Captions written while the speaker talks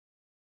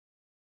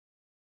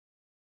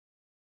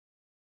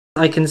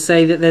I can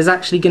say that there's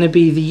actually going to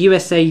be the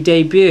USA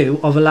debut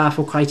of a Laugh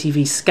or Cry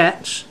TV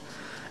sketch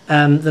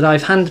that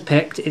I've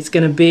handpicked. It's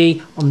going to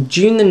be on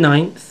June the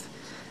 9th.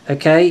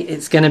 Okay,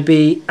 it's going to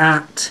be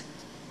at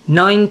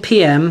 9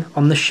 PM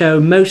on the show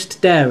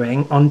Most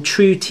Daring on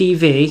Tru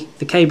TV,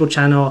 the cable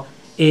channel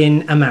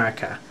in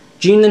America.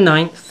 June the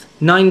 9th,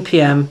 9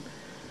 PM.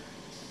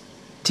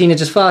 Tina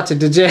just farted,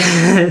 did you?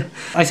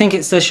 I think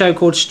it's a show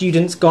called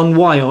Students Gone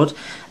Wild.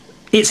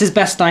 It's as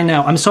best I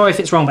know. I'm sorry if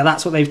it's wrong, but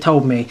that's what they've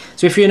told me.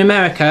 So if you're in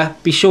America,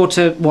 be sure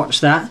to watch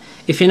that.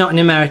 If you're not in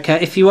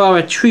America, if you are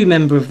a true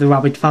member of the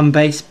Rabid fan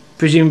base,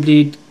 presumably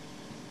you'd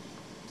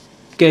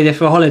go there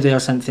for a holiday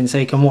or something so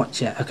you can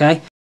watch it,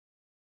 okay?